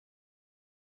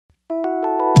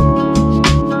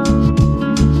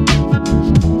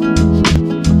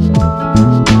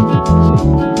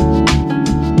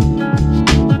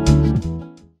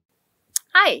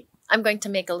I'm going to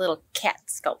make a little cat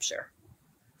sculpture.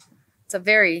 It's a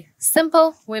very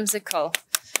simple, whimsical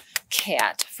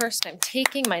cat. First, I'm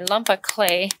taking my lump of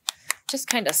clay, just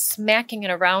kind of smacking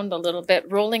it around a little bit,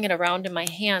 rolling it around in my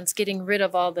hands, getting rid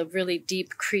of all the really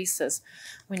deep creases.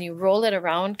 When you roll it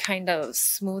around, kind of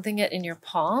smoothing it in your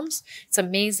palms, it's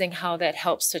amazing how that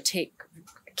helps to take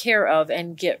care of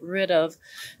and get rid of,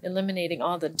 eliminating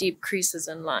all the deep creases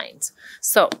and lines.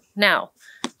 So now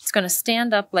it's going to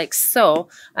stand up like so.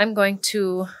 I'm going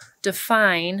to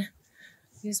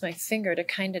use my finger to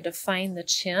kind of define the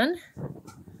chin.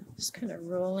 Just kind of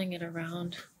rolling it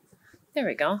around. There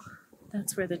we go.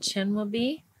 That's where the chin will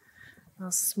be.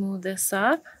 I'll smooth this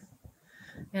up.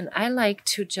 And I like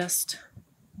to just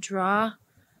draw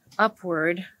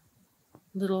upward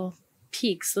little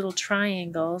peaks, little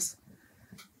triangles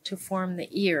to form the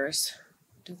ears.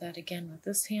 Do that again with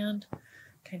this hand.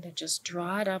 Kind of just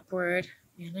draw it upward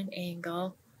in an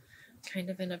angle, kind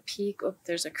of in a peak. Oh,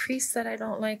 there's a crease that I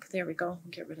don't like. There we go.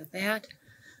 Get rid of that.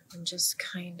 And just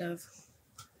kind of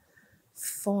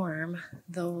form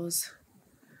those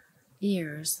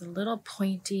ears, the little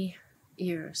pointy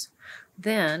ears.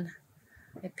 Then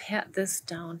I pat this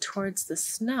down towards the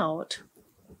snout.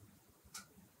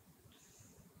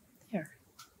 There.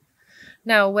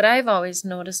 Now, what I've always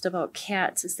noticed about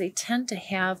cats is they tend to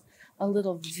have a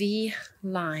little V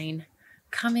line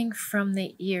coming from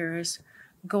the ears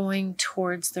going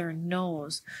towards their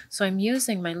nose. So I'm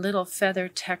using my little feather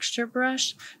texture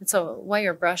brush. It's a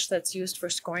wire brush that's used for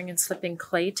scoring and slipping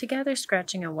clay together,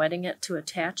 scratching and wetting it to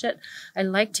attach it. I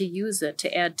like to use it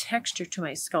to add texture to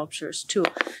my sculptures too.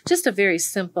 Just a very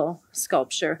simple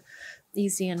sculpture,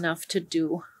 easy enough to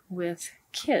do with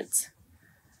kids.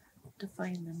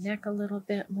 Define the neck a little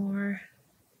bit more.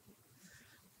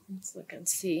 Let's look and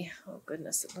see. Oh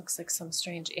goodness, it looks like some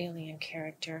strange alien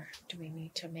character. Do we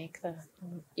need to make the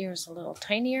ears a little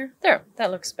tinier? There,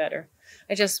 that looks better.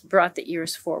 I just brought the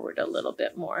ears forward a little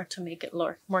bit more to make it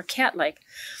more cat-like.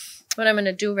 What I'm going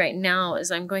to do right now is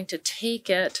I'm going to take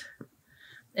it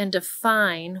and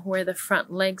define where the front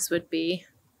legs would be.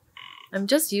 I'm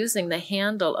just using the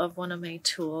handle of one of my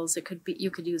tools. It could be,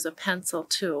 you could use a pencil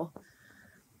too,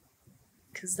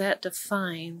 because that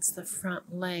defines the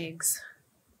front legs.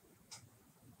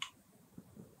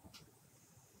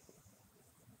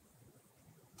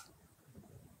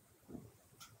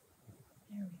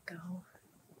 There we go.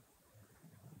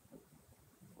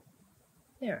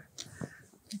 There.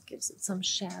 It gives it some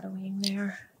shadowing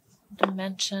there,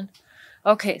 dimension.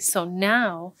 Okay, so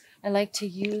now I like to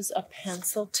use a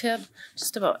pencil tip,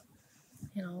 just about,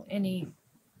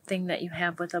 anything that you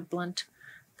have with a blunt,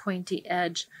 pointy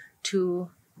edge, to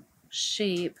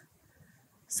shape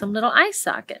some little eye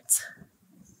sockets.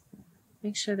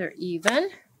 Make sure they're even.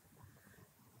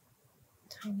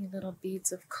 Tiny little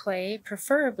beads of clay,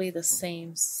 preferably the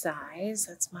same size.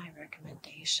 That's my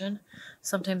recommendation.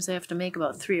 Sometimes I have to make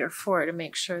about 3 or 4 to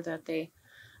make sure that they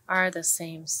are the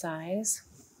same size.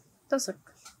 Those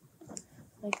look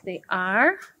like they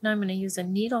are. Now I'm going to use a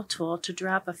needle tool to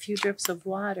drop a few drips of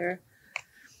water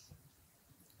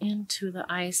into the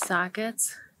eye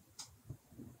sockets.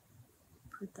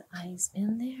 Put the eyes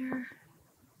in there.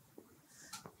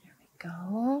 There we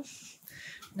go.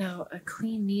 Now a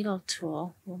clean needle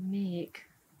tool will make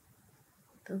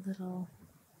the little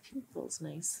pupils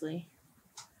nicely.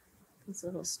 Those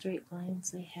little straight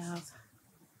lines they have.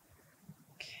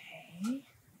 Okay.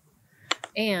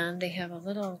 And they have a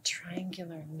little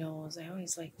triangular nose. I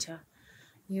always like to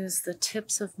use the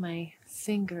tips of my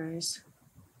fingers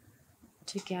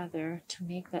together to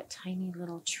make that tiny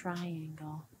little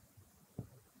triangle.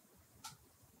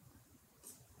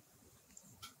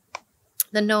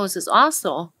 The nose is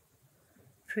also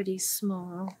pretty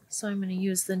small, so I'm going to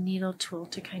use the needle tool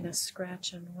to kind of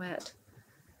scratch and wet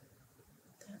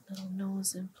that little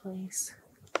nose in place.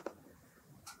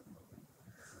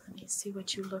 Let me see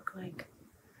what you look like.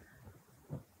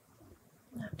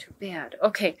 Not too bad.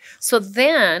 Okay, so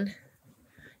then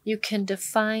you can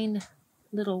define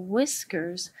little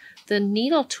whiskers. The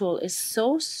needle tool is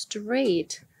so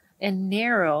straight and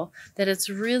narrow that it's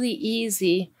really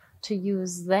easy to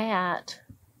use that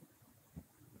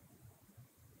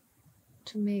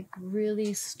to make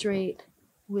really straight,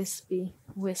 wispy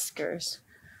whiskers.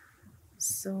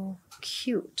 So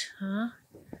cute, huh?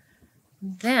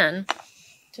 Then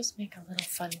just make a little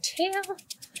fun tail,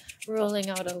 rolling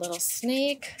out a little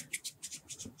snake.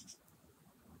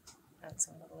 That's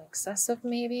a little excessive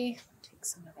maybe. Take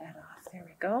some of that off. There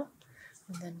we go.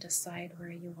 And then decide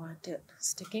where you want it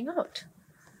sticking out.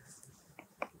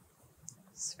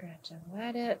 Scratch and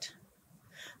wet it.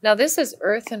 Now this is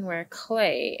earthenware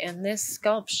clay, and this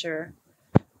sculpture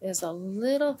is a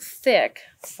little thick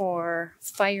for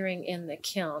firing in the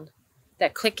kiln.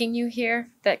 That clicking you hear,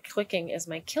 that clicking is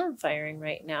my kiln firing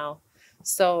right now.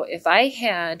 So if I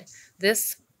had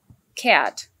this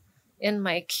cat in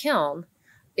my kiln,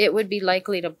 it would be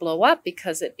likely to blow up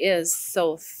because it is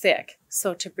so thick.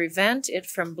 So to prevent it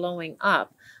from blowing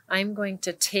up, I'm going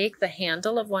to take the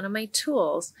handle of one of my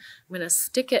tools, I'm going to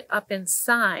stick it up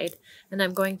inside, and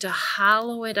I'm going to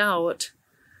hollow it out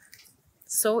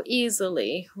so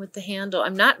easily with the handle.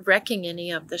 I'm not wrecking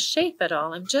any of the shape at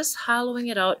all. I'm just hollowing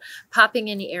it out, popping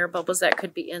any air bubbles that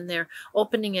could be in there,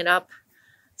 opening it up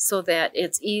so that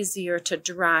it's easier to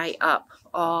dry up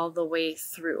all the way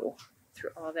through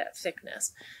all that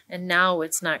thickness. And now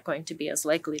it's not going to be as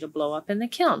likely to blow up in the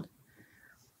kiln.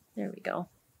 There we go.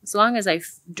 As long as I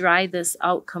dry this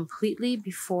out completely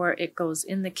before it goes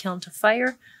in the kiln to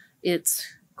fire, it's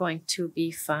going to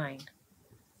be fine.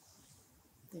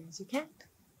 There's your cat.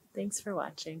 Thanks for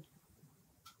watching.